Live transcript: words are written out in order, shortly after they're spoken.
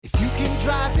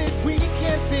drive it, we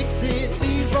can fix it.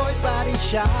 Leroy's Body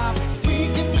Shop. We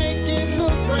can make it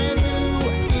look brand new.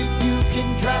 If you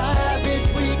can drive it,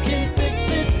 we can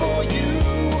fix it for you.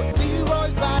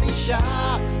 Leroy's Body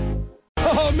Shop.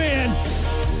 Oh, man.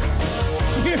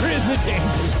 You're in the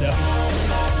danger zone.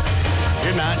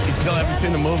 You're not. You still haven't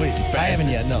seen the movie. I haven't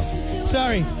yet, no.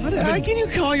 Sorry. How can you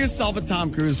call yourself a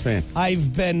Tom Cruise fan?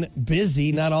 I've been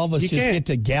busy. Not all of us get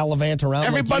to gallivant around.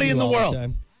 Everybody like in the all world. The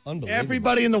time. Unbelievable.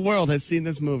 Everybody in the world has seen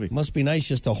this movie. Must be nice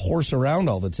just to horse around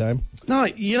all the time. No,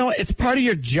 you know, it's part of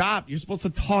your job. You're supposed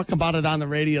to talk about it on the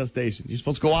radio station. You're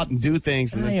supposed to go out and do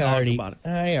things and then talk about it.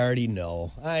 I already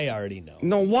know.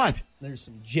 Know what? There's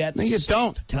some jets. No, you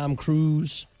don't. Tom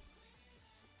Cruise.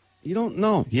 You don't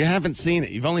know. You haven't seen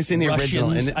it. You've only seen the original.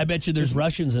 And I bet you there's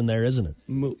Russians in there, isn't it?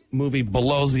 Movie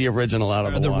blows the original out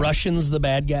of the water. Are the Russians Russians the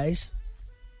bad guys?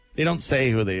 They don't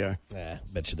say who they are.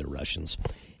 Bet you they're Russians.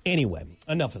 Anyway,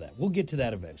 enough of that. We'll get to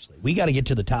that eventually. We got to get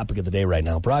to the topic of the day right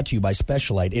now, brought to you by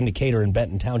Specialite Indicator in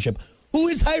Benton Township, who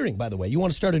is hiring, by the way. You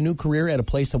want to start a new career at a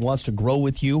place that wants to grow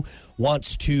with you,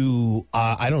 wants to,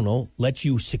 let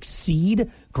you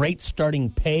succeed, great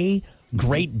starting pay,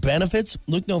 great benefits?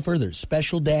 Look no further.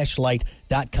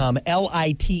 Special-Light.com,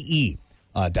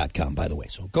 Lite.com, by the way.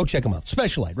 So go check them out.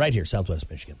 Specialite, right here, Southwest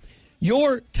Michigan.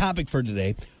 Your topic for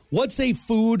today, what's a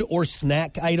food or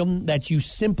snack item that you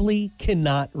simply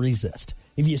cannot resist?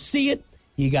 If you see it,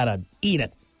 you got to eat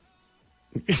it.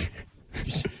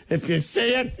 If you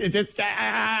see it,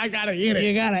 I got to eat it.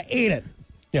 You got to eat it.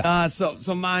 Yeah.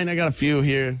 So mine, I got a few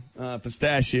here.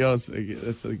 Pistachios.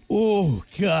 Oh,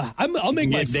 God. I'll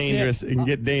make my dangerous. It can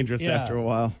get dangerous after a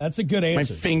while. That's a good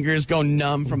answer. My fingers go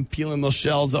numb from peeling those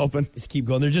shells open. Just keep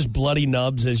going. They're just bloody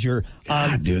nubs as you're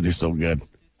on. Dude, they're so good.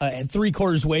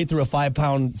 3/4 way through a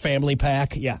 5-pound family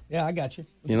pack. Yeah, I got you.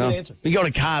 That's a good answer. We go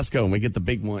to Costco and we get the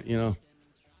big one,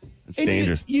 It's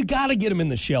dangerous. You got to get them in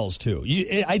the shells, too.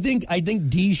 I think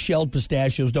de-shelled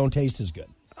pistachios don't taste as good.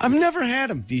 I've never had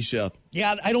them de-shelled.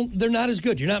 Yeah, they're not as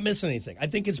good. You're not missing anything. I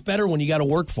think it's better when you got to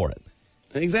work for it.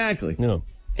 Exactly. No.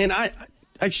 And I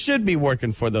should be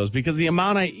working for those because the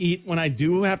amount I eat when I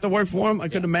do have to work for them, I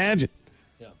couldn't imagine.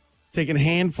 Yeah. Taking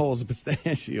handfuls of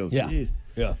pistachios. Yeah. Jeez.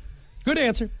 Yeah. Good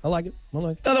answer. I like it.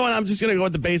 Another one, I'm just going to go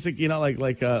with the basic, I feel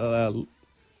like a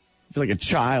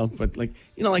child, but like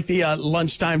the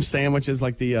lunchtime sandwiches,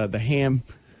 like the ham.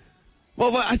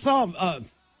 Well, I saw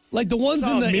like the ones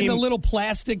in the little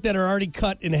plastic that are already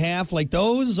cut in half, like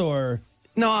those, or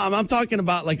no, I'm talking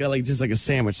about just like a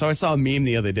sandwich. So I saw a meme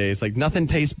the other day. It's like nothing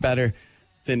tastes better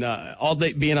than all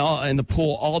day being all in the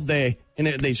pool all day, and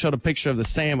they showed a picture of the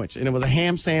sandwich, and it was a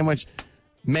ham sandwich,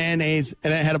 mayonnaise,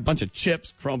 and it had a bunch of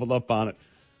chips crumbled up on it.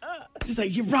 Just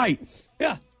like, you're right.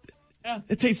 Yeah.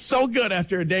 It tastes so good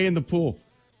after a day in the pool.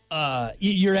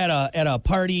 You're at a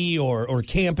party or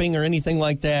camping or anything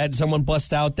like that. Someone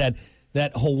busts out that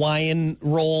Hawaiian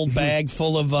roll bag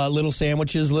full of little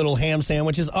sandwiches, little ham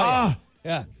sandwiches. Oh,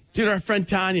 yeah. Dude, our friend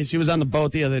Tanya, she was on the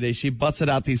boat the other day. She busted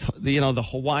out these, the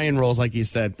Hawaiian rolls, like you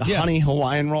said, the honey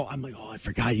Hawaiian roll. I'm like, I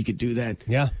forgot you could do that.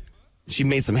 Yeah. She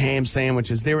made some ham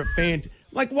sandwiches. They were fantastic.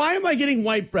 Like, why am I getting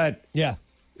white bread? Yeah.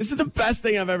 This is the best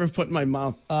thing I've ever put in my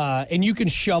mouth. And you can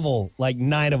shovel like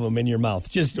 9 of them in your mouth.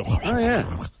 Just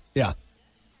yeah. Yeah.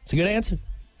 It's a good answer.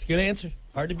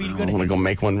 Hard to beat a good answer. I want to go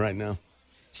make one right now.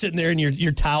 Sitting there in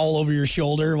your towel over your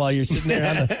shoulder while you're sitting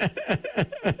there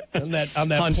on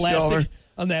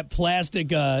that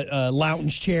plastic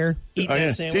lounge chair eating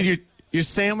that sandwich. Dude, your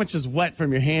sandwich is wet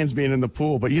from your hands being in the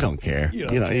pool, but you don't care. You're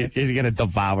going to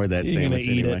devour that sandwich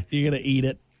anyway. You're going to eat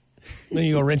it. Then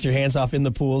you go rinse your hands off in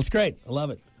the pool. It's great. I love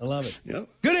it. Yep.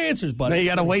 Good answers, buddy. Now you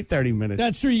got to wait 30 minutes.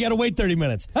 That's true. You got to wait 30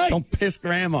 minutes. Hey, don't piss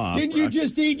Grandma off. Didn't you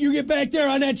just eat? You get back there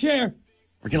on that chair.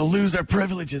 We're going to lose our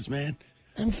privileges, man.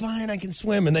 I'm fine. I can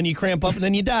swim. And then you cramp up and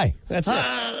then you die. That's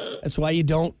it. That's why you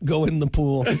don't go in the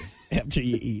pool after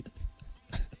you eat.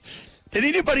 Did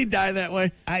anybody die that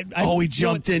way? He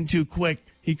jumped in too quick.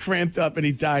 He cramped up and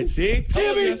he died. See?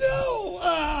 Timmy, no.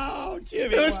 Oh,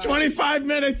 Timmy. It was 25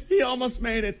 minutes. He almost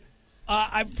made it.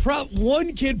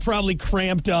 One kid probably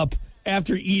cramped up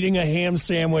after eating a ham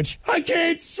sandwich. I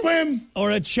can't swim.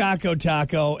 Or a Choco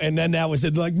Taco, and then that was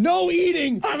it. Like, no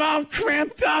eating. I'm all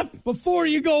cramped up. Before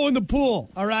you go in the pool,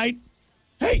 all right?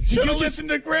 Hey, should have listened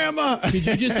to Grandma. Did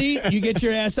you just eat? You get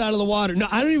your ass out of the water. No,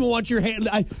 I don't even want your hand.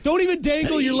 Don't even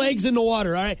dangle your legs in the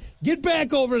water, all right? Get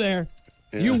back over there.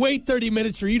 Yeah. You wait 30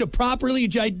 minutes for you to properly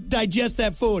digest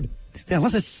that food. That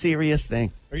was a serious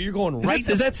thing. Or you're going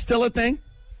Is that still a thing?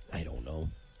 I don't know.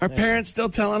 Are parents still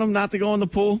telling them not to go in the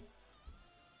pool?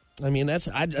 I mean, that's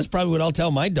probably what I'll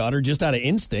tell my daughter, just out of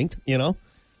instinct,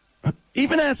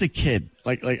 Even as a kid,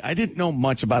 like I didn't know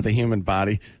much about the human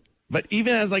body, But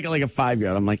even as like a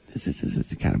 5-year-old, I'm like, this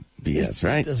is kind of BS,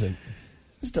 right?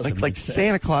 This doesn't Like make sense.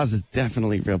 Santa Claus is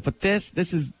definitely real, but this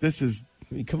is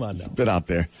I mean, come on now. a bit out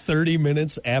there. 30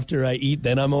 minutes after I eat,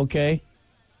 then I'm okay?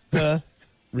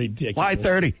 Ridiculous. Why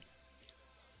 30?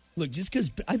 Look, just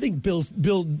because I think Bill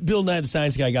Nye the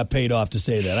Science Guy got paid off to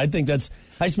say that. I think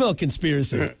I smell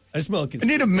conspiracy. I smell I conspiracy.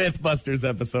 need a Mythbusters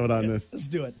episode on this. Let's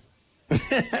do it.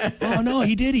 Oh, no,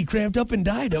 he did. He cramped up and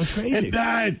died. That was crazy. It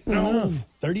died. No.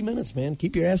 30 minutes, man.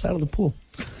 Keep your ass out of the pool.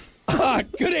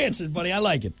 Good answers, buddy. I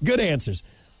like it. Good answers.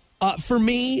 For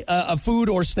me, a food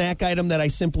or snack item that I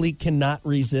simply cannot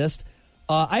resist,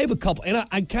 I have a couple. And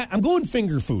I'm going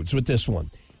finger foods with this one.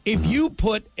 If you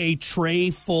put a tray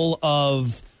full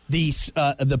of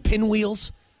the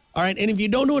pinwheels, all right, and if you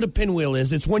don't know what a pinwheel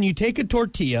is, it's when you take a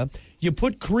tortilla, you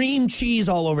put cream cheese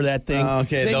all over that thing.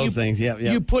 Okay, then those things, yeah.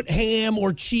 You put ham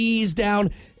or cheese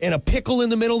down and a pickle in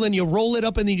the middle, then you roll it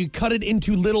up and then you cut it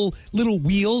into little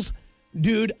wheels.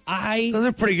 Dude, Those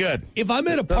are pretty good. if I'm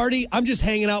at a party, I'm just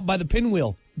hanging out by the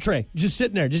pinwheel tray, just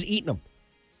sitting there, just eating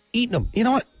them. You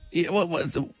know what?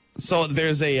 So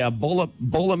there's a bowl of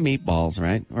meatballs,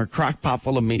 right? Or a crock pot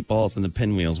full of meatballs and the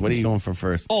pinwheels. What are you going for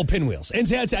first? Oh, pinwheels. And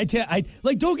I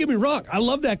like. Don't get me wrong. I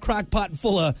love that crock pot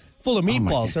full of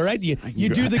meatballs. All right, you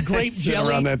do the grape Sit jelly.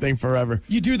 around that thing forever.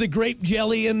 You do the grape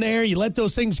jelly in there. You let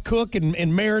those things cook and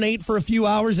marinate for a few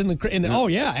hours oh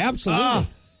yeah, absolutely.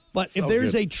 But if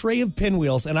there's a tray of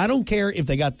pinwheels, and I don't care if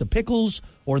they got the pickles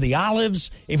or the olives,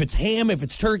 if it's ham, if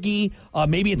it's turkey,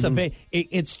 maybe it's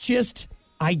it's just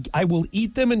I will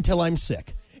eat them until I'm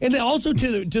sick. And then also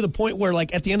to the point where,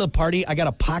 like, at the end of the party, I got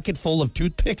a pocket full of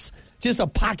toothpicks, just a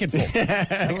pocket full.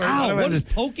 Ow, what is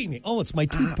poking me? Oh, it's my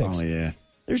toothpicks. Oh yeah.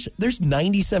 There's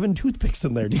 97 toothpicks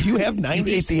in there. Did you have 90?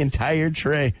 You ate the entire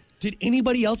tray. Did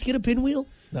anybody else get a pinwheel?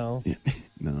 No.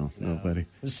 No, nobody. I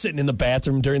was sitting in the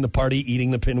bathroom during the party eating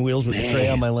the pinwheels with the tray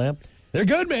on my lap. They're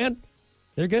good, man.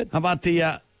 They're good. How about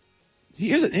the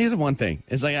here's one thing.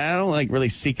 It's like I don't like really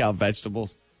seek out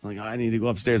vegetables. Like, I need to go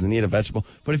upstairs and eat a vegetable.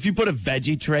 But if you put a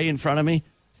veggie tray in front of me,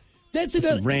 That's some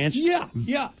another ranch. Yeah.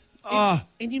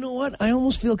 And you know what? I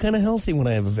almost feel kind of healthy when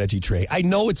I have a veggie tray. I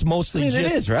know it's mostly it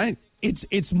is, right?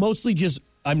 It's mostly just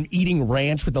I'm eating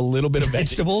ranch with a little bit of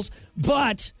vegetables,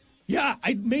 but yeah,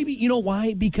 maybe you know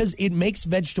why? Because it makes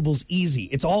vegetables easy.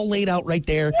 It's all laid out right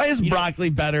there. Why is broccoli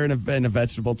better in a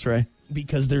vegetable tray?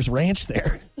 Because there's ranch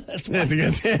there. That's why.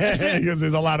 Because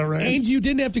there's a lot of ranch. And you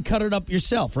didn't have to cut it up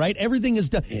yourself, right? Everything is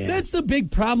done. Yeah. That's the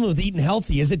big problem with eating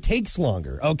healthy is it takes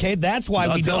longer. Okay, that's why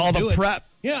we It's don't all do the it. prep.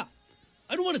 Yeah,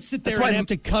 I don't want to sit there That's why and have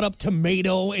to cut up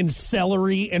tomato and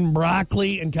celery and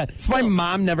broccoli and cut. That's why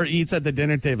Mom never eats at the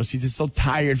dinner table. She's just so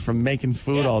tired from making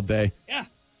food all day. Yeah,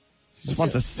 She just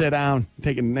wants to sit down,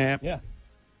 take a nap. yeah.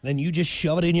 Then you just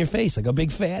shove it in your face like a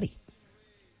big fatty.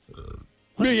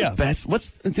 Yeah. Best.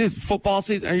 Dude, football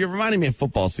season? You're reminding me of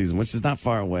football season, which is not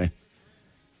far away.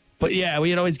 But yeah,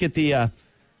 we'd always get the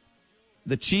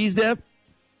cheese dip,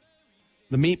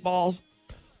 the meatballs,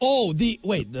 Oh, the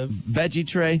veggie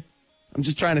tray. I'm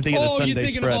just trying to think of the Sunday you're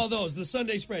thinking spread. of all those. The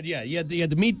Sunday spread, yeah. You had the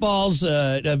meatballs,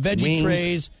 veggie Wings.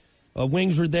 trays,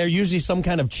 wings were there. Usually some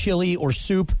kind of chili or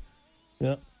soup.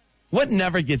 Yeah. What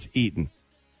never gets eaten?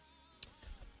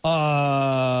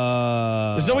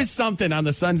 There's always something on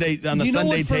the Sunday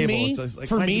Sunday for table. Me, So it's like,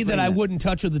 for why'd me you that bring I wouldn't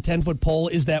touch with a 10-foot pole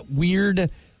is that weird,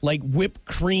 like, whipped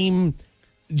cream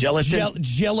gelatin.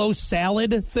 Jello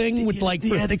salad thing with like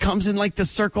that comes in like the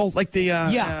circle, like the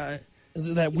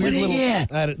that weird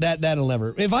little that'll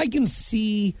never. If I can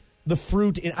see the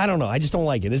fruit, I don't know. I just don't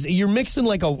like it. You're mixing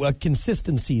like a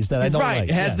consistencies that I don't like.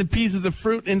 It has the pieces of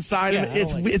fruit inside of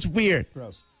it. It's weird.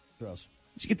 Gross.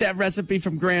 Did you get that recipe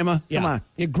from Grandma? Yeah. Come on.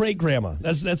 Yeah, great grandma.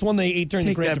 That's one they ate during the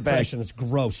Take Great that back. Depression. It's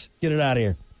gross. Get it out of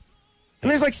here. And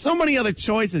there's like so many other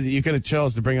choices that you could have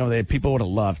chose to bring over there. People would have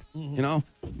loved. Mm-hmm. You know,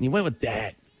 and you went with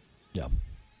that. Yeah.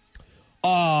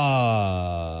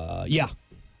 Yeah.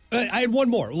 I had one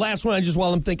more. Last one, just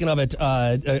while I'm thinking of it.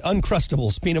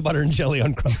 Uncrustables, peanut butter and jelly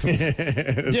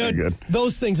Uncrustables. Dude, good.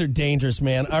 those things are dangerous,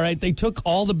 man. All right, they took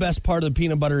all the best part of the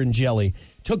peanut butter and jelly,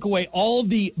 took away all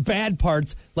the bad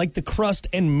parts, like the crust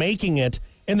and making it,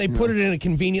 and they put it in a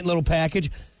convenient little package.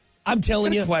 I'm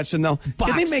telling you. Question though, Box.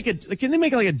 Can they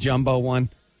make like a jumbo one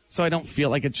so I don't feel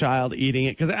like a child eating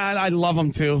it? Because I love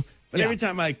them too, but Yeah. every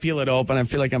time I peel it open, I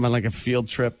feel like I'm on like a field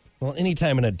trip. Well,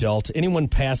 anytime an adult, anyone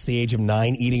past the age of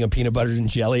 9 eating a peanut butter and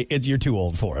jelly, you're too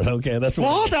old for it, okay? That's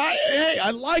what. Well, I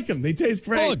like them. They taste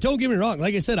great. Oh, don't get me wrong.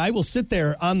 Like I said, I will sit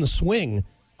there on the swing,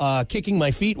 kicking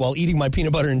my feet while eating my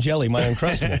peanut butter and jelly, my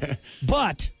Uncrustable.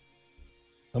 But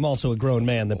I'm also a grown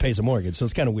man that pays a mortgage, so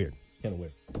it's kind of weird. Kind of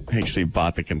weird. I actually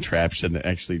bought the contraption that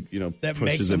actually, That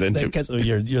pushes it into.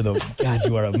 You're the God.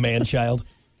 You are a man child.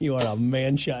 You are a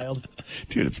man child.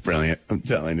 Dude, it's brilliant. I'm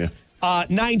telling you.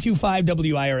 925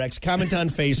 WIRX. Comment on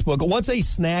Facebook. What's a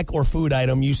snack or food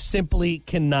item you simply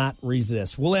cannot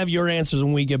resist? We'll have your answers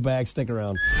when we get back. Stick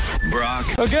around. Brock.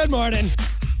 Oh, good morning.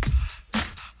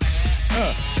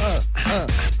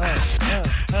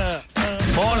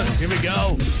 Morning. Here we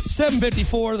go.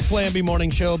 7:54, the Plan B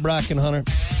Morning Show. Brock and Hunter.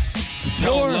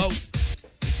 Your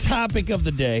topic of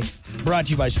the day, brought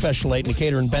to you by Special 8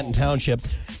 Decatur in Benton Township.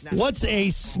 What's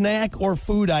a snack or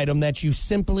food item that you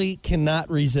simply cannot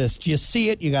resist? You see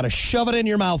it, you got to shove it in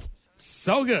your mouth.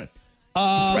 So good.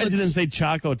 Surprised you didn't say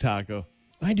Choco Taco.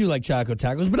 I do like Choco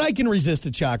Tacos, but I can resist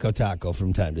a Choco Taco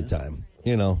from time to time.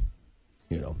 You know.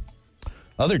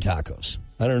 Other tacos.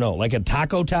 I don't know. Like a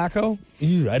taco?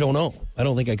 Ew, I don't know. I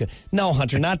don't think I could. No,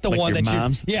 Hunter, not the Like one your that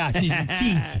mom's? you. Yeah,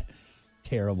 jeez.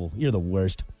 Terrible. You're the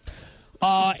worst.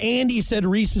 Andy said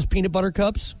Reese's Peanut Butter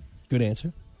Cups. Good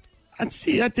answer. I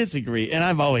disagree, and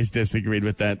I've always disagreed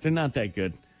with that. They're not that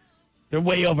good. They're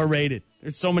way overrated.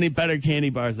 There's so many better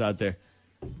candy bars out there.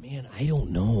 Man, I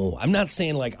don't know. I'm not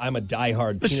saying like I'm a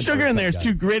diehard. The peanut sugar butter in there is cup guy.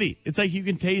 too gritty. It's like you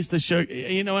can taste the sugar.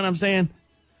 You know what I'm saying?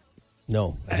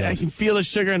 No, I can feel the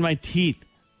sugar in my teeth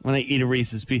when I eat a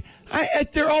Reese's piece.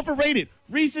 They're overrated.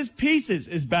 Reese's Pieces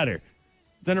is better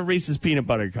than a Reese's Peanut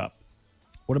Butter Cup.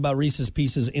 What about Reese's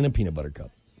Pieces in a peanut butter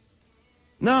cup?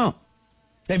 No.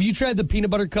 Have you tried the peanut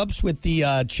butter cups with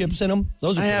the chips in them?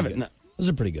 Those are I pretty haven't, good. no. Those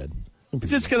are pretty good.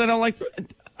 Just because I don't like...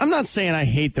 I'm not saying I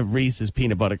hate the Reese's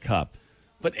Peanut Butter Cup,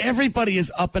 but everybody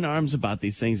is up in arms about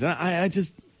these things. And I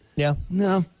just... Yeah.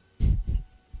 No.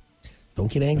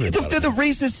 Don't get angry about it. The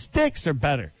Reese's Sticks are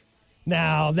better.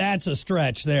 Now, that's a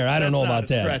stretch there. I don't know about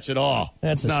that. That's not a stretch at all.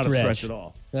 That's not a stretch at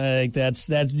all. I think that's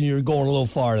you're going a little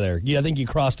far there. Yeah, I think you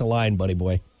crossed a line, buddy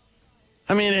boy.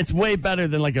 I mean, it's way better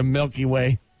than like a Milky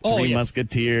Way, Three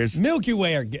Musketeers. Milky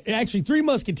Way are actually Three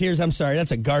Musketeers. I'm sorry,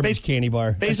 that's a garbage candy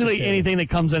bar. Basically anything that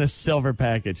comes in a silver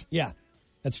package. Yeah,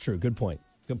 that's true. Good point.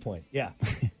 Yeah,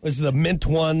 was the mint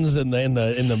ones and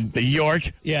the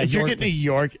York. Yeah, if you're getting a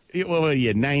York, what are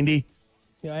you 90?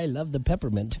 Yeah, I love the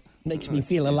peppermint. Makes me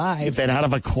feel alive. Get that out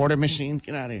of a quarter machine.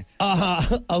 Get out of here.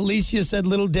 Alicia said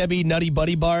Little Debbie Nutty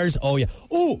Buddy bars. Oh yeah.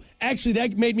 Oh, actually,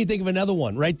 that made me think of another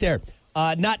one right there.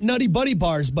 Not Nutty Buddy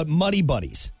bars, but Muddy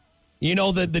Buddies. You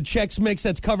know the Chex Mix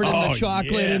that's covered in the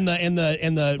chocolate and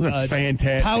the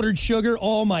fantastic powdered sugar.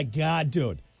 Oh my God,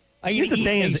 dude! I can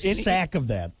eat a sack of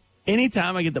that.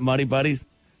 Anytime I get the Muddy Buddies,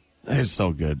 they're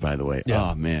so good. By the way,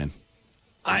 yeah. Oh man,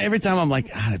 every time I'm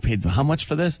like, I paid how much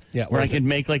for this? Yeah, where I could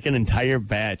make like an entire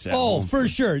batch. At home. For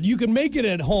sure, you can make it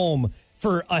at home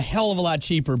for a hell of a lot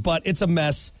cheaper, but it's a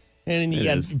mess, and you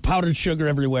got powdered sugar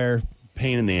everywhere.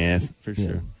 Pain in the ass for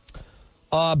sure.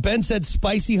 Ben said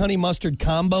spicy honey mustard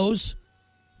combos.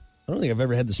 I don't think I've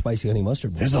ever had the spicy honey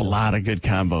mustard. There's a lot of good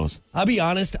combos. I'll be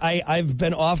honest. I've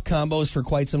been off combos for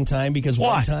quite some time because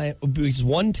one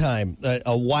time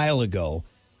a while ago,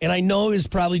 and I know it's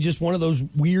probably just one of those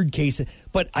weird cases,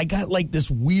 but I got like this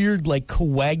weird like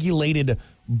coagulated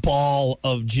ball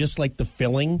of just like the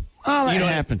filling. Oh, that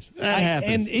happens. That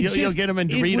happens. And you'll get them in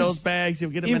Doritos bags.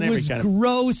 You'll get them in every kind of... It was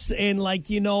gross, and like,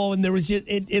 and there was just,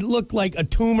 it looked like a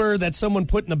tumor that someone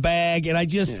put in a bag, and I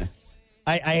just... Yeah.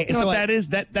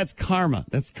 That's karma.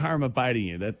 That's karma biting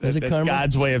you. That's karma?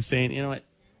 God's way of saying, you know what?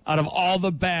 Out of all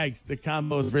the bags the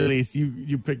combo's released,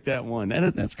 you picked that one.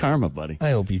 That's karma, buddy. I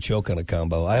hope you choke on a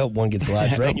combo. I hope one gets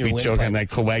lodged right in your windpipe. Choke on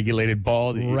that coagulated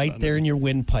ball. Right there in your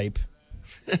windpipe.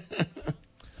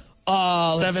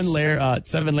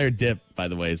 7-layer dip, by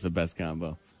the way, is the best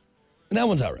combo. That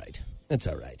one's all right. That's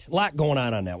all right. A lot going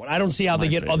on that one. I don't see how they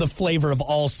get the flavor of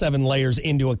all 7 layers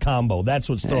into a combo. That's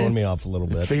what's throwing me off a little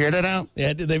bit. Figured it out.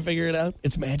 Yeah, did they figure it out?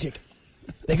 It's magic.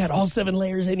 They got all 7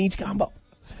 layers in each combo.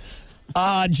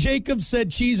 Jacob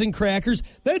said cheese and crackers.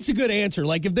 That's a good answer.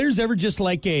 Like if there's ever just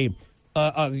like a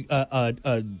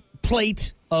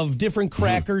plate of different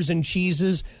crackers and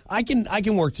cheeses, I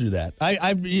can work through that.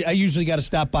 I usually got to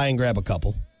stop by and grab a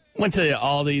couple. Went to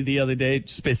Aldi the other day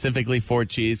specifically for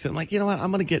cheese. I'm like, you know what?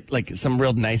 I'm going to get like some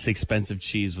real nice expensive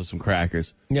cheese with some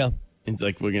crackers. Yeah. And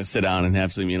like we're going to sit down and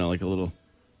have some, like a little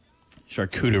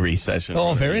charcuterie session.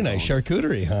 Oh, very nice.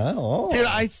 Charcuterie, huh? Oh. Dude,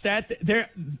 I sat there.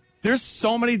 There's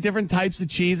so many different types of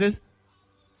cheeses.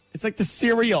 It's like the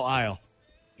cereal aisle.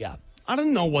 Yeah. I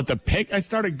don't know what to pick. I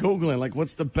started Googling, like,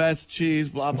 what's the best cheese,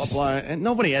 blah, blah, blah. And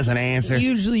nobody has an answer.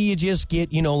 Usually you just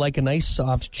get, like a nice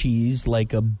soft cheese,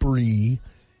 like a brie.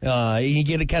 You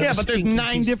get a kind of... Yeah, but there's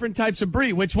 9 different types of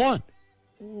brie. Which one?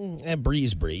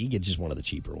 Breeze Brie. You get just one of the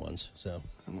cheaper ones. So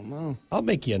I don't know. I'll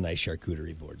make you a nice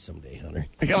charcuterie board someday, Hunter.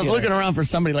 Like I was looking around for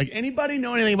somebody like, anybody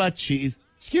know anything about cheese?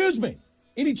 Excuse me.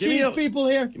 Any cheese people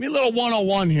here? Give me a little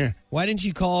 101 here. Why didn't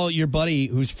you call your buddy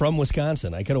who's from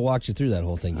Wisconsin? I could have walked you through that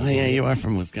whole thing. Oh, yeah, you are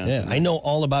from Wisconsin. Yeah, I know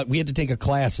all about. We had to take a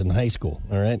class in high school.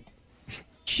 All right.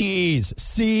 Cheese.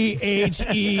 Cheese.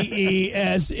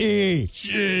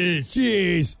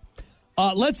 Cheese.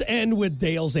 Let's end with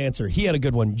Dale's answer. He had a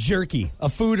good one. Jerky, a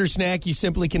food or snack you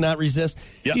simply cannot resist.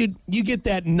 Yep. Dude, you get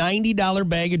that $90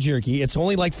 bag of jerky. It's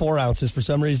only like 4 ounces. For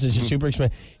some reason, it's just super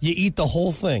expensive. You eat the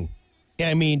whole thing.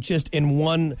 I mean, just in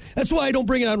one. That's why I don't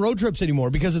bring it on road trips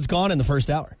anymore, because it's gone in the first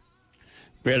hour.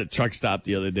 We had a truck stop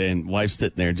the other day, and wife's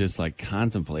sitting there just like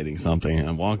contemplating something. And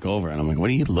I walk over, and I'm like, what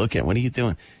are you looking at? What are you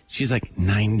doing? She's like,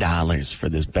 $9 for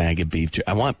this bag of beef jerky.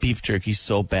 I want beef jerky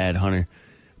so bad, Hunter.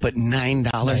 But $9.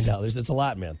 $9. That's a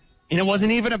lot, man. And it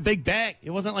wasn't even a big bag. It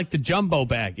wasn't like the jumbo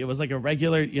bag. It was like a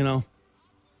regular, I'm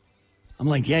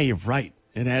like, yeah, you're right.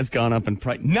 It has gone up in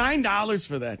price. $9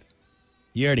 for that.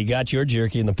 You already got your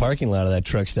jerky in the parking lot of that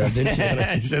truck stop, didn't you?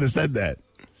 I should have said that.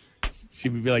 She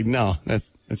would be like, no,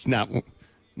 that's not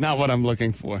what I'm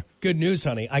looking for. Good news,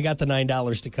 honey. I got the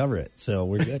 $9 to cover it, so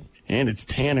we're good. And it's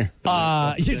Tanner.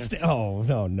 Oh,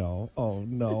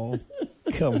 no.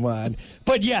 Come on.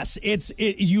 But yes,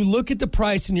 you look at the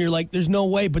price and you're like, there's no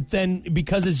way. But then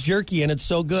because it's jerky and it's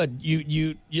so good,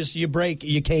 you break,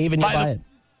 you cave and you buy it.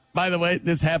 By the way,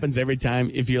 this happens every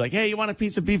time. If you're like, hey, you want a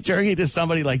piece of beef jerky to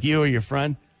somebody like you or your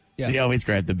friend? Yeah. They always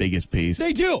grab the biggest piece.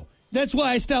 They do. That's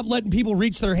why I stopped letting people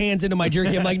reach their hands into my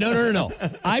jerky. I'm like, no.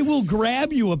 I will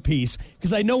grab you a piece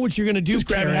because I know what you're going to do, Just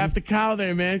grab half the cow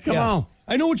there, man. Come on.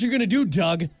 I know what you're going to do,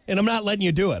 Doug, and I'm not letting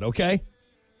you do it, okay?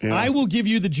 Yeah. I will give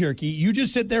you the jerky. You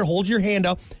just sit there, hold your hand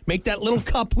up, make that little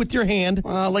cup with your hand.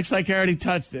 Well, looks like I already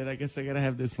touched it. I guess I got to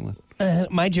have this one.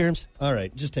 My germs. All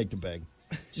right, just take the bag.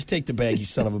 Just take the bag, you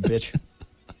son of a bitch.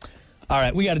 All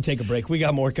right, we got to take a break. We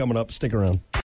got more coming up. Stick around.